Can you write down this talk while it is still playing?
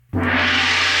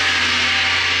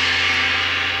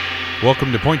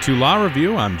Welcome to Point 2 Law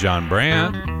Review. I'm John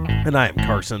Brandt. And I am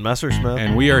Carson Messersmith.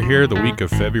 And we are here the week of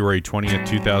February 20th,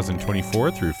 2024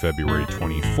 through February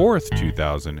 24th,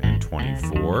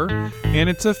 2024. And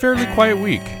it's a fairly quiet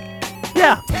week.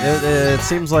 Yeah, it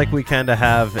seems like we kind of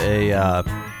have a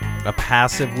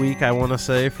passive week, I want to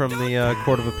say, from the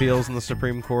Court of Appeals and the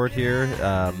Supreme Court here.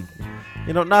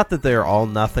 Not that they're all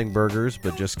nothing burgers,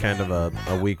 but just kind of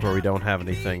a week where we don't have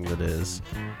anything that is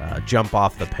jump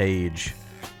off the page,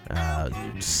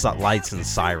 lights and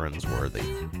sirens worthy.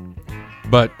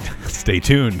 But stay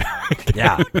tuned.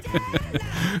 Yeah.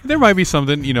 There might be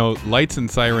something, lights and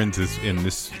sirens is in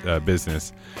this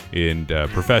business and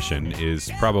profession is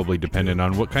probably dependent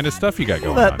on what kind of stuff you got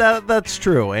going on. That's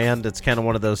true. And it's kind of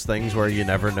one of those things where you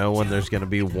never know when there's going to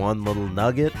be one little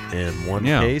nugget in one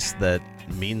case that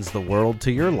means the world to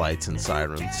your lights and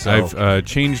sirens. So I've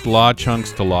changed law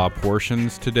chunks to law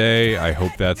portions today. I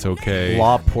hope that's okay.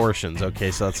 Law portions.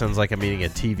 Okay, so that sounds like I'm eating a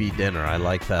TV dinner. I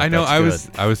like that. I know. That's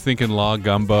I was thinking law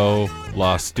gumbo,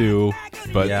 law stew,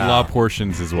 but law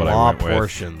portions is what I went with. Law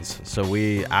portions. So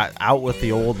we out with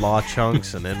the old law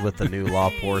chunks and in with the new law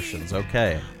portions.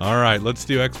 Okay. All right, let's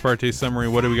do ex parte summary.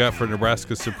 What do we got for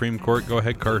Nebraska Supreme Court? Go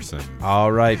ahead, Carson.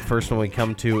 All right, first one we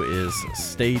come to is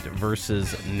State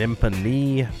versus Nimpani.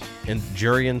 And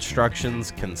jury instructions,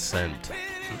 consent.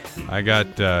 I got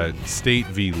State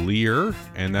v. Lear,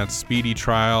 and that's speedy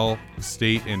trial,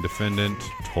 state and defendant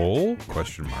toll? ?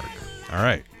 All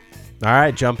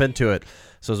right, jump into it.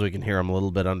 So as we can hear, I'm a little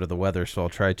bit under the weather, so I'll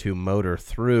try to motor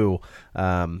through.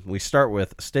 We start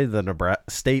with State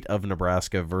of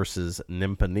Nebraska versus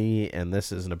Nimpani, and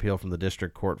this is an appeal from the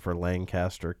District Court for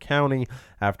Lancaster County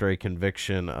after a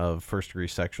conviction of first-degree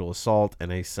sexual assault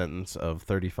and a sentence of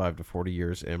 35 to 40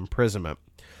 years imprisonment.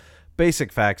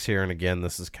 Basic facts here, and again,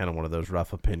 this is kind of one of those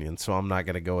rough opinions, so I'm not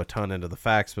going to go a ton into the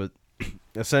facts, but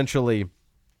essentially,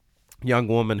 young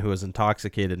woman who is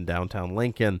intoxicated in downtown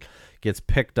Lincoln gets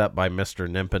picked up by Mr.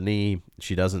 Nimpani.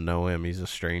 She doesn't know him. He's a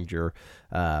stranger.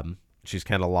 She's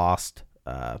kind of lost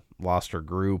her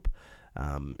group,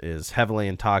 is heavily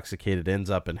intoxicated, ends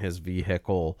up in his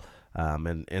vehicle,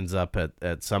 and ends up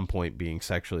at some point being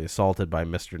sexually assaulted by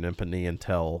Mr. Nimpani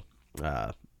until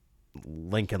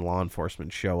Lincoln law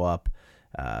enforcement show up.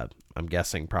 I'm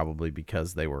guessing probably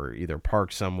because they were either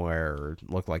parked somewhere or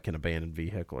looked like an abandoned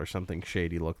vehicle or something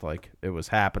shady looked like it was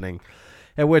happening,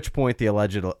 at which point the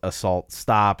alleged assault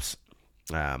stops.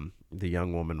 The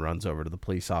young woman runs over to the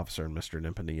police officer and Mr.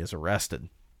 Nimpani is arrested.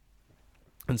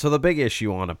 And so the big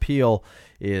issue on appeal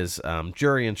is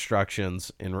jury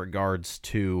instructions in regards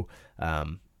to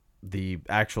the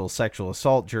actual sexual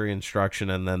assault jury instruction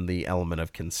and then the element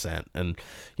of consent. And,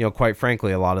 quite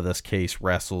frankly, a lot of this case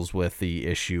wrestles with the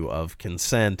issue of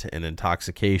consent and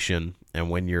intoxication and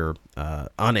when you're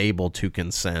unable to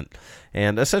consent.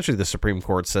 And essentially the Supreme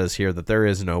Court says here that there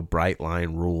is no bright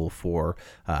line rule for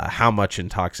how much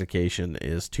intoxication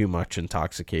is too much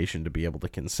intoxication to be able to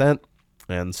consent.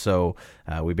 And so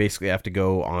we basically have to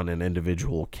go on an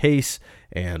individual case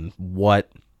and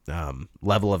what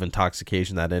level of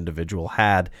intoxication that individual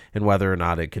had and whether or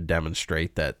not it could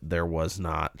demonstrate that there was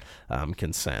not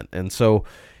consent. And so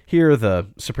here the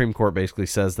Supreme Court basically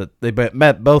says that they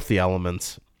met both the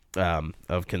elements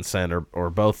of consent or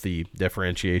both the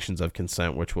differentiations of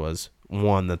consent, which was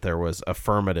one, that there was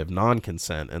affirmative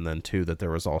non-consent, and then two, that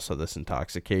there was also this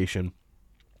intoxication.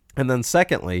 And then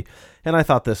secondly, and I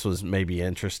thought this was maybe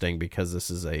interesting because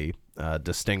this is a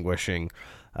distinguishing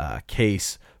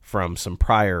case from some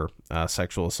prior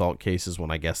sexual assault cases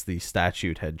when I guess the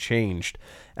statute had changed.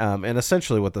 And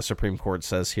essentially what the Supreme Court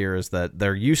says here is that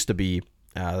there used to be,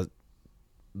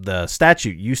 the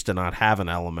statute used to not have an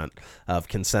element of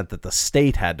consent that the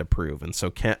state had to prove. And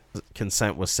so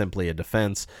consent was simply a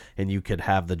defense and you could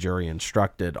have the jury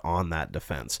instructed on that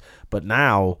defense. But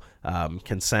now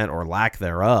consent or lack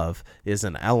thereof is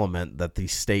an element that the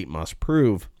state must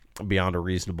prove beyond a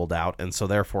reasonable doubt, and so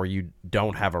therefore you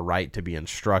don't have a right to be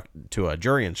to a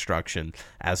jury instruction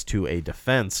as to a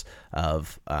defense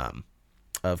of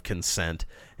consent.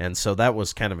 And so that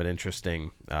was kind of an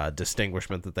interesting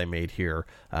distinguishment that they made here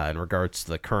in regards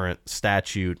to the current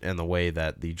statute and the way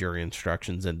that the jury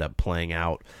instructions end up playing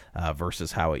out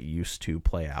versus how it used to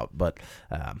play out. But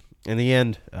in the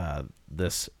end,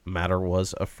 this matter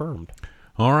was affirmed.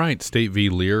 All right, State v.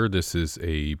 Lear. This is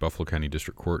a Buffalo County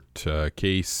District Court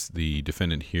case. The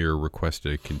defendant here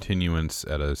requested a continuance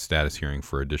at a status hearing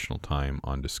for additional time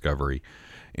on discovery.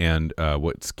 And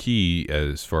what's key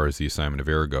as far as the assignment of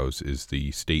error goes is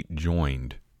the state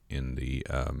joined in the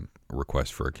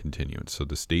request for a continuance. So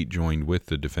the state joined with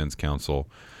the defense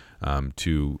counsel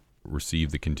to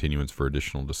receive the continuance for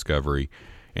additional discovery.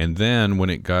 And then when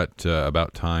it got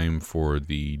about time for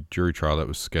the jury trial that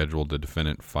was scheduled, the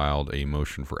defendant filed a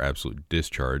motion for absolute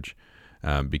discharge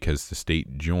because the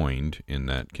state joined in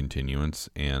that continuance,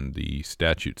 and the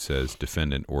statute says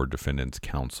defendant or defendant's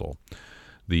counsel.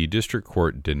 The district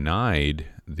court denied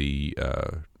the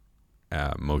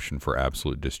motion for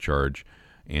absolute discharge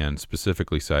and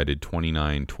specifically cited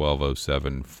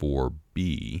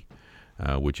 29-1207-4B,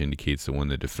 which indicates that when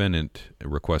the defendant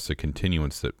requests a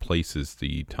continuance that places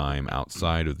the time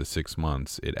outside of the 6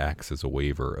 months, it acts as a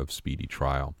waiver of speedy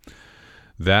trial.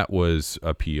 That was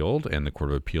appealed, and the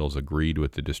Court of Appeals agreed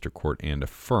with the district court and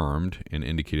affirmed and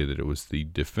indicated that it was the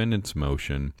defendant's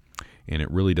motion, and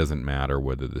it really doesn't matter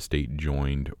whether the state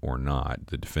joined or not.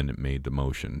 The defendant made the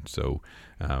motion. So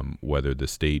whether the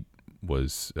state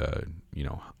was,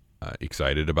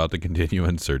 excited about the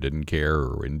continuance or didn't care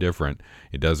or indifferent,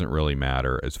 it doesn't really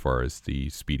matter as far as the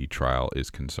speedy trial is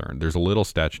concerned. There's a little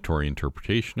statutory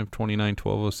interpretation of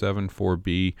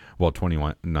 29-1207-4B, well,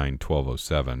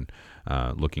 29-1207,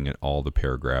 looking at all the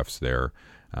paragraphs there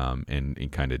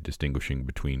and kind of distinguishing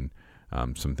between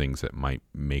some things that might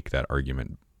make that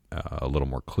argument a little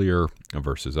more clear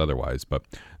versus otherwise. But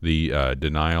the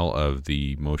denial of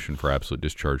the motion for absolute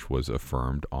discharge was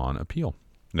affirmed on appeal.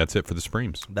 That's it for the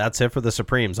Supremes. That's it for the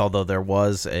Supremes, although there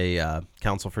was a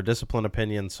counsel for discipline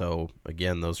opinion. So,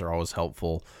 again, those are always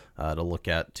helpful to look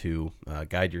at to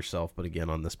guide yourself. But, again,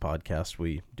 on this podcast,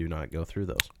 we do not go through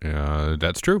those.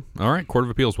 That's true. All right, Court of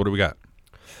Appeals, what do we got?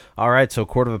 All right, so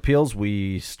Court of Appeals,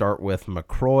 we start with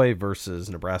McCroy versus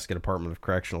Nebraska Department of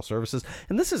Correctional Services.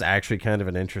 And this is actually kind of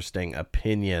an interesting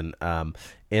opinion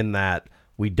in that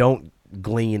we don't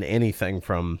glean anything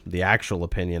from the actual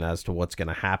opinion as to what's going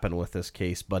to happen with this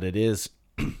case, but it is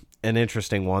an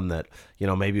interesting one that,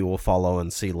 maybe we'll follow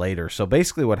and see later. So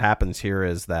basically what happens here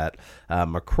is that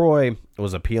McCroy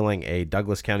was appealing a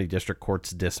Douglas County District Court's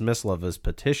dismissal of his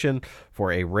petition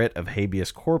for a writ of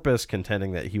habeas corpus,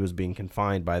 contending that he was being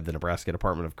confined by the Nebraska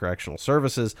Department of Correctional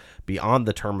Services beyond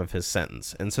the term of his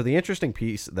sentence. And so the interesting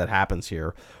piece that happens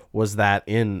here was that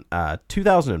in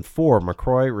 2004,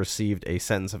 McCroy received a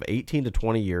sentence of 18 to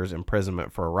 20 years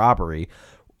imprisonment for a robbery,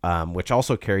 which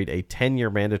also carried a 10-year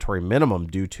mandatory minimum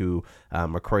due to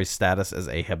McCroy's status as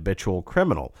a habitual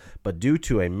criminal. But due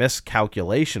to a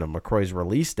miscalculation of McCroy's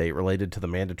release date related to the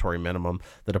mandatory minimum,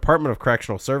 the Department of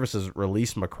Correctional Services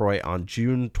released McCroy on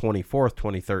June 24th,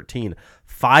 2013,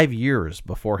 5 years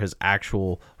before his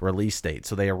actual release date.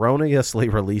 So they erroneously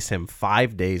released him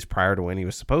 5 days prior to when he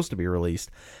was supposed to be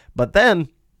released. But then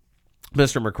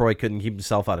Mr. McCroy couldn't keep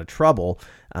himself out of trouble,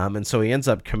 and so he ends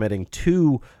up committing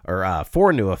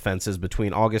four new offenses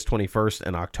between August 21st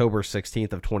and October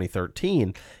 16th of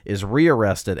 2013, is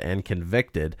rearrested and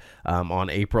convicted. On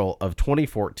April of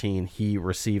 2014, he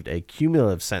received a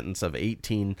cumulative sentence of 8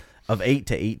 to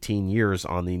 18 years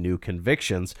on the new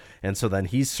convictions, and so then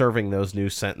he's serving those new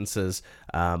sentences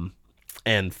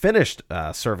and finished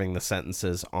serving the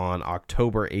sentences on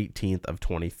October 18th of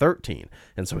 2013.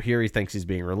 And so here he thinks he's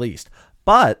being released.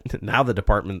 But now the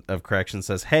Department of Corrections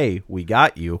says, hey, we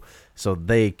got you. So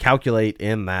they calculate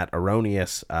in that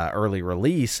erroneous early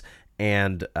release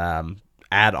and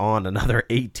add on another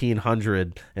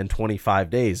 1,825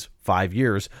 days, 5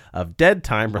 years of dead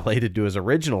time related to his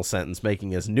original sentence,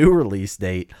 making his new release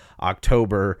date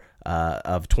October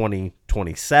of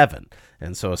 2027.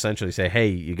 And so essentially say, hey,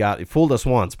 you fooled us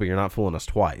once, but you're not fooling us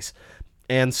twice.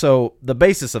 And so the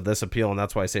basis of this appeal, and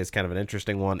that's why I say it's kind of an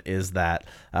interesting one, is that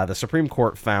the Supreme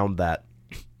Court found that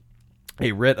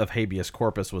a writ of habeas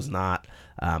corpus was not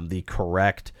the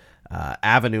correct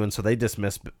avenue, and so they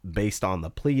dismissed based on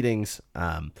the pleadings,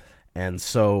 and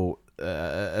so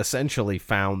essentially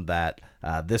found that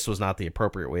this was not the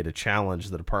appropriate way to challenge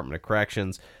the Department of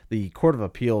Corrections. The Court of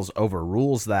Appeals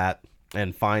overrules that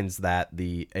and finds that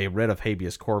a writ of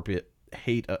habeas corpus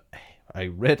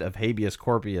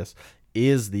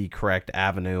is the correct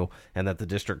avenue, and that the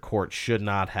district court should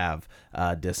not have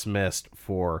dismissed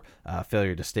for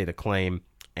failure to state a claim,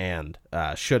 and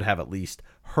should have at least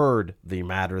heard the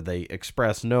matter. They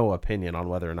express no opinion on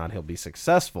whether or not he'll be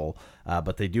successful,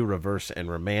 but they do reverse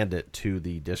and remand it to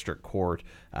the district court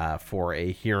for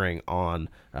a hearing on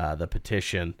the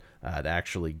petition to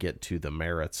actually get to the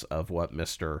merits of what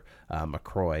Mr.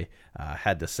 McCroy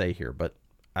had to say here. But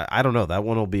I don't know. That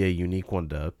one will be a unique one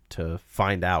to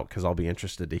find out, because I'll be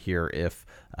interested to hear if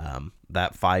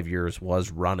that 5 years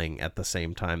was running at the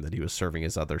same time that he was serving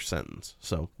his other sentence.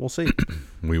 So we'll see.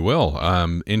 We will.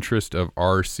 Interest of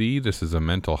RC. This is a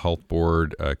mental health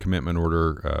board commitment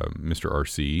order. Mr.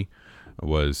 RC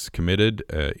was committed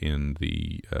in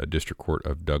the district court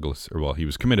of Douglas. He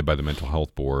was committed by the mental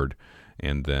health board,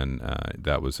 and then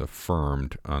that was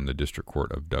affirmed on the District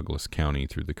Court of Douglas County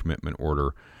through the commitment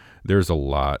order. There's a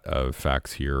lot of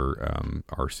facts here.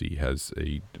 RC has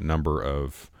a number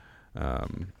of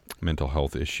mental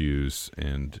health issues,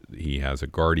 and he has a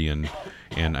guardian.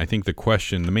 And I think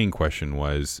the main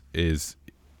question is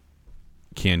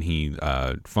can he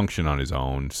function on his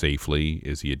own safely?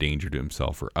 Is he a danger to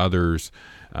himself or others?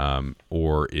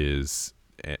 Or is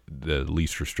the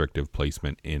least restrictive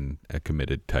placement in a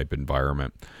committed type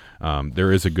environment?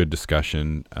 There is a good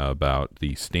discussion about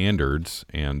the standards,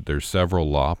 and there's several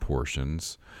law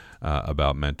portions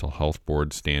about mental health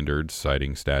board standards,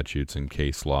 citing statutes and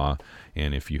case law.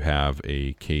 And if you have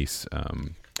a case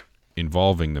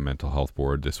involving the mental health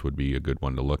board, this would be a good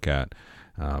one to look at.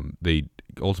 They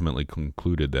ultimately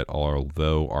concluded that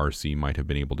although RC might have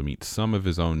been able to meet some of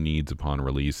his own needs upon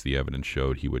release, the evidence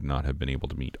showed he would not have been able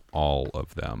to meet all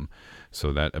of them.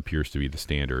 So that appears to be the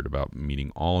standard, about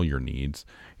meeting all your needs.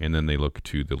 And then they look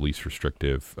to the least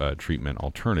restrictive treatment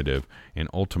alternative and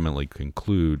ultimately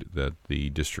conclude that the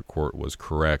district court was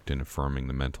correct in affirming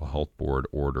the mental health board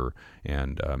order,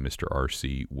 and Mr.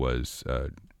 RC was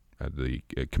the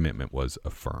commitment was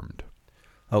affirmed.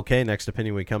 Okay, next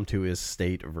opinion we come to is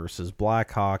State versus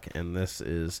Blackhawk, and this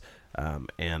is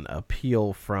an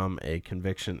appeal from a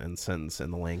conviction and sentence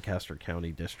in the Lancaster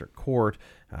County District Court.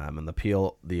 And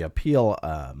the appeal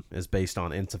is based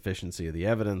on insufficiency of the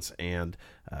evidence and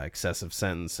excessive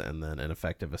sentence, and then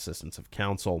ineffective assistance of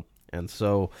counsel. And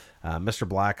so Mr.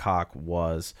 Blackhawk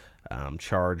was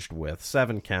charged with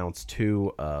 7 counts,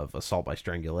 2 of assault by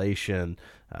strangulation,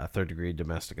 third-degree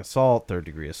domestic assault,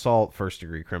 third-degree assault,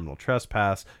 first-degree criminal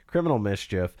trespass, criminal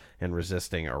mischief, and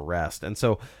resisting arrest. And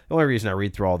so the only reason I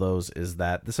read through all those is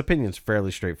that this opinion is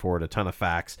fairly straightforward, a ton of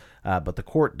facts, but the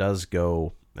court does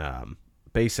go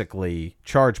basically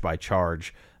charge by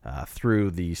charge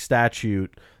through the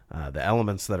statute, the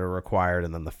elements that are required,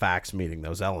 and then the facts meeting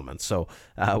those elements. So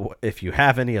if you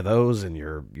have any of those and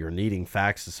you're needing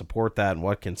facts to support that, and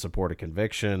what can support a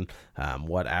conviction,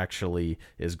 what actually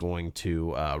is going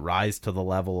to rise to the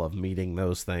level of meeting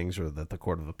those things, or that the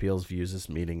Court of Appeals views as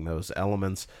meeting those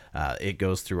elements, it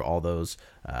goes through all those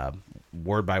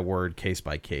word by word, case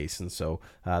by case. And so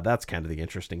that's kind of the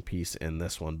interesting piece in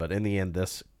this one. But in the end,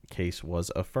 this case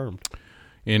was affirmed.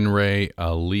 In re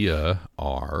Aaliyah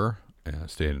R.,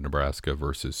 State of Nebraska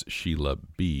versus Sheila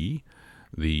B.,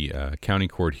 the county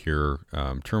court here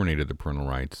terminated the parental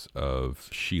rights of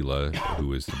Sheila,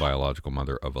 who is the biological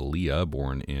mother of Aaliyah,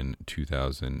 born in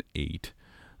 2008,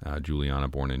 Juliana,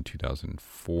 born in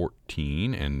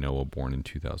 2014, and Noah, born in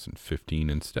 2015,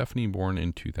 and Stephanie, born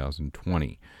in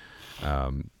 2020.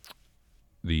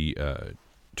 The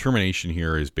termination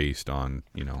here is based on,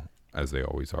 as they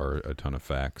always are, a ton of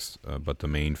facts, but the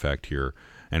main fact here,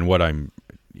 and what I'm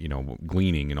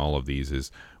gleaning in all of these, is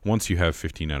once you have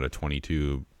 15 out of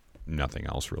 22, nothing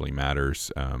else really matters.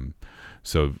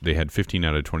 So they had 15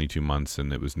 out of 22 months,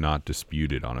 and it was not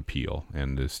disputed on appeal.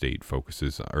 And the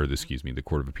the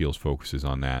Court of Appeals focuses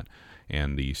on that,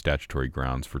 and the statutory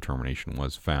grounds for termination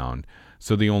was found.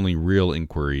 So the only real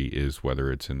inquiry is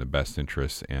whether it's in the best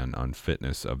interest and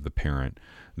unfitness of the parent.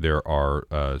 There are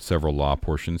several law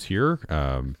portions here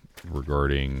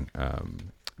regarding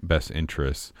best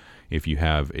interests. If you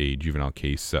have a juvenile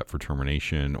case set for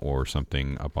termination or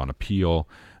something up on appeal,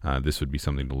 this would be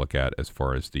something to look at as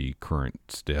far as the current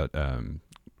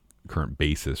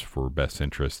basis for best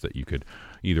interest that you could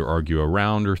either argue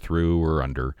around or through or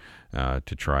under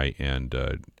to try and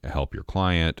help your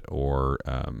client, or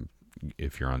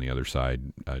if you're on the other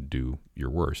side, do your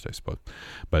worst, I suppose.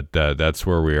 But that's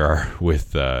where we are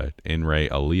with in re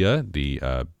Aaliyah.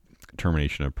 The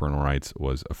termination of parental rights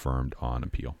was affirmed on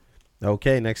appeal.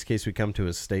 Okay, next case we come to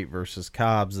is State versus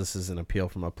Cobbs. This is an appeal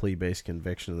from a plea-based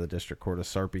conviction in the District Court of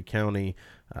Sarpy County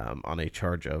on a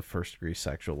charge of first-degree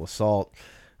sexual assault.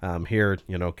 Here,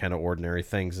 kind of ordinary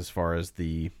things as far as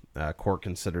the court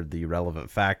considered the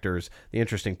relevant factors. The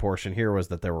interesting portion here was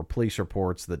that there were police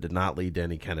reports that did not lead to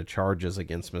any kind of charges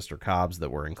against Mr. Cobbs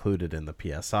that were included in the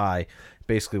PSI.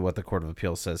 Basically, what the Court of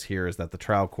Appeals says here is that the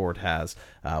trial court has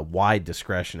wide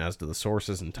discretion as to the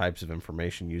sources and types of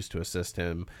information used to assist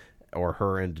him or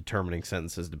her in determining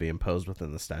sentences to be imposed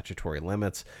within the statutory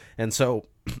limits. And so,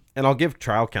 and I'll give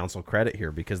trial counsel credit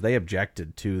here because they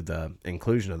objected to the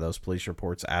inclusion of those police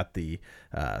reports at the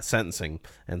sentencing.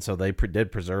 And so they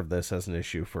did preserve this as an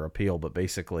issue for appeal. But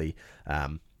basically,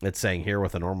 it's saying here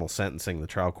with a normal sentencing, the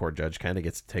trial court judge kind of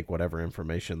gets to take whatever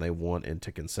information they want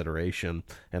into consideration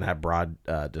and have broad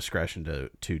discretion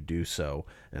to do so.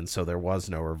 And so there was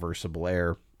no reversible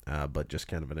error, but just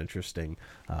kind of an interesting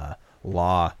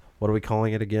law what are we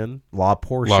calling it again? Law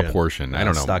portion. Law portion. I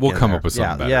don't know. We'll come up with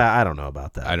something better. Yeah, I don't know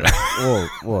about that. I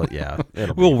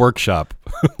don't. We'll workshop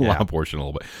Yeah. law portion a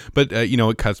little bit. But,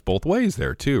 it cuts both ways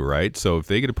there, too, right? So if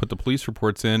they get to put the police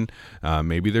reports in,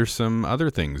 maybe there's some other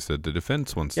things that the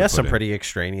defense wants to put some in. pretty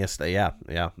extraneous.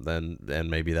 Then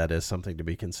maybe that is something to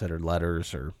be considered,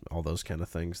 letters or all those kind of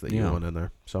things that you want in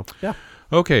there. So, yeah.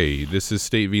 Okay, this is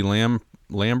State v.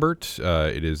 Lambert.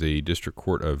 It is a District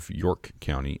Court of York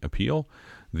County appeal.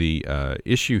 The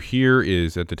issue here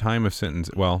is at the time of sentence.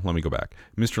 Well, let me go back.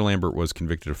 Mr. Lambert was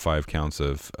convicted of 5 counts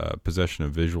of possession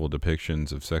of visual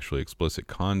depictions of sexually explicit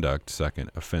conduct, second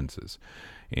offenses.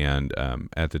 And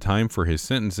at the time for his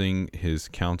sentencing, his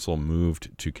counsel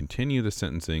moved to continue the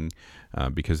sentencing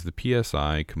because the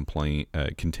PSI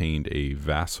contained a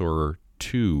Vassar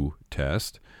II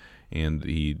test, and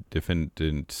the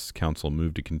defendant's counsel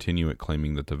moved to continue it,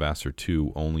 claiming that the Vassar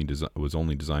II was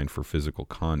only designed for physical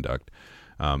conduct.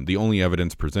 The only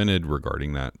evidence presented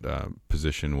regarding that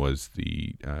position was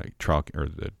the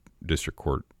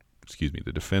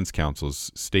the defense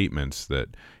counsel's statements that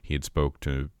he had spoke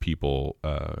to people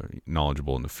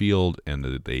knowledgeable in the field, and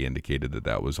that they indicated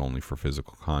that was only for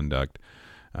physical conduct.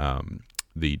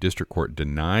 The district court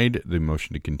denied the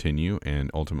motion to continue and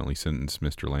ultimately sentenced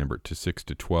Mr. Lambert to 6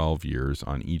 to 12 years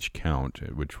on each count,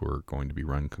 which were going to be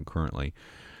run concurrently.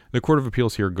 The Court of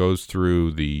Appeals here goes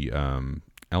through the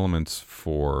elements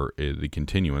for the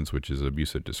continuance, which is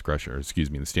abuse of discretion,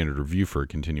 the standard review for a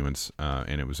continuance,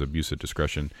 and it was abuse of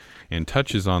discretion, and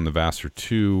touches on the Vassar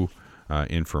II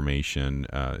information.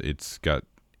 It's got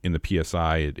in the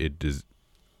PSI, it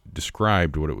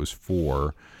described what it was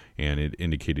for, and it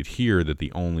indicated here that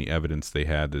the only evidence they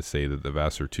had to say that the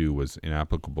Vassar II was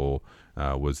inapplicable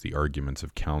was the arguments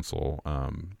of counsel,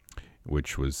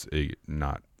 which was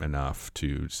not enough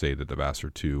to say that the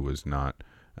Vassar II was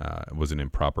an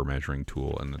improper measuring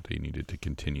tool and that they needed to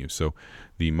continue. So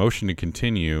the motion to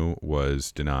continue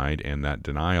was denied, and that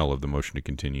denial of the motion to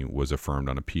continue was affirmed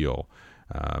on appeal.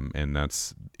 And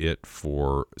that's it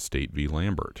for State v.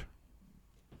 Lambert.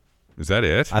 Is that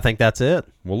it? I think that's it.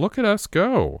 Well, look at us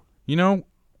go.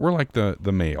 We're like the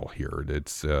mail here.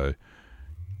 It's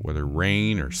whether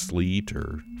rain or sleet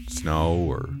or snow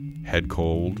or head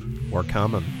cold. We're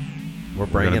coming. We're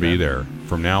going to be there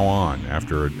from now on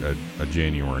after a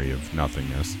January of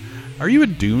nothingness. Are you a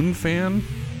Dune fan?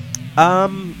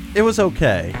 It was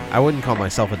okay. I wouldn't call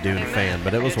myself a Dune fan,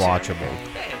 but it was watchable.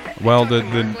 Well, the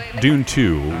Dune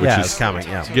 2, which is coming,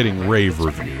 getting rave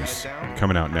reviews,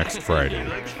 coming out next Friday.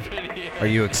 Are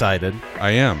you excited?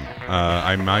 I am.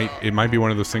 It might be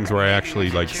one of those things where I actually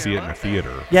see it in a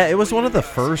theater. Yeah, it was one of the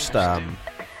first.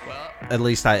 At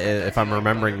least if I'm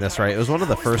remembering this right, it was one of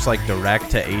the first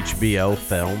direct to HBO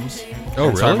films. Oh,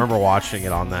 really? So I remember watching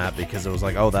it on that because it was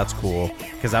like, oh, that's cool.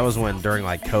 Because that was during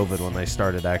COVID when they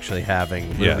started actually having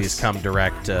movies come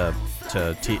direct to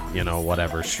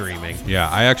whatever streaming. Yeah,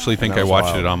 I actually think I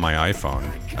watched it on my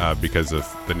iPhone because of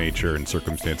the nature and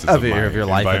circumstances of your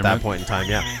life at that point in time.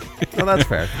 Yeah, well, that's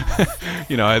fair.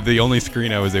 The only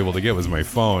screen I was able to get was my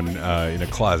phone in a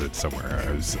closet somewhere.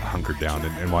 I was hunkered down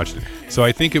and watched it. So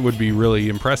I think it would be really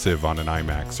impressive on an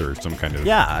IMAX or some kind of.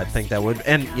 Yeah, I think that would,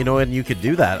 and you could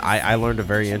do that. I learned a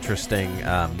very interesting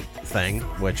thing,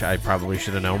 which I probably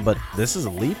should have known, but this is a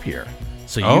leap year,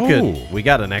 so we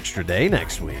got an extra day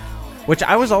next week. Which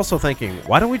I was also thinking,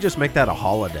 why don't we just make that a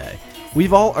holiday?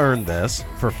 We've all earned this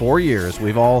for 4 years.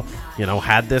 We've all,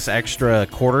 had this extra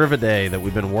quarter of a day that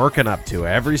we've been working up to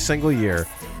every single year.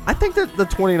 I think that the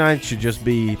 29th should just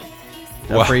be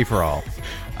a free-for-all.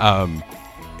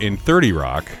 In 30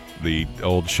 Rock, the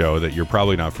old show that you're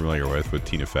probably not familiar with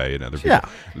Tina Fey and other people. Yeah.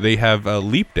 They have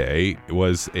Leap Day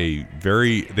was they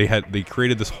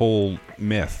created this whole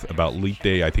myth about Leap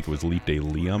Day. I think it was Leap Day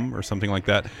Liam or something like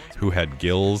that, who had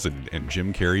gills, and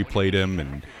Jim Carrey played him,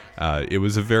 and it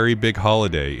was a very big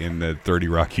holiday in the 30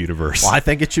 Rock universe. Well, I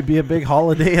think it should be a big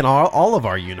holiday in all of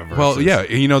our universes. Well, yeah,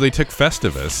 they took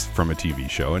Festivus from a TV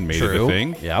show and made it a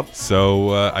thing. Yep.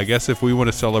 So I guess if we want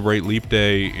to celebrate Leap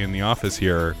Day in the office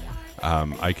here,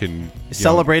 I can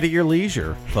celebrate at your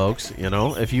leisure, folks.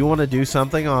 If you want to do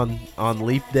something on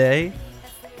Leap Day,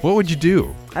 what would you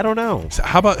do? I don't know. So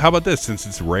how about this? Since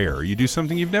it's rare, you do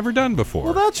something you've never done before.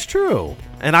 Well, that's true.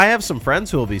 And I have some friends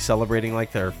who will be celebrating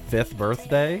their 5th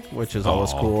birthday, which is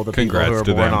always cool. The congrats people who are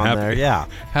to born them. on there, yeah.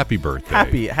 Happy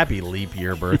birthday. Happy leap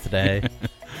year birthday.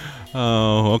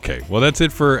 Oh, okay. Well, that's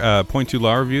it for Point 2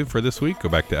 Law Review for this week. Go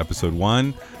back to episode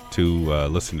 1 to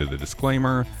listen to the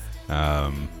disclaimer.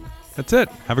 That's it.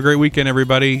 Have a great weekend,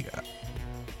 everybody.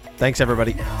 Thanks,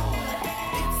 everybody.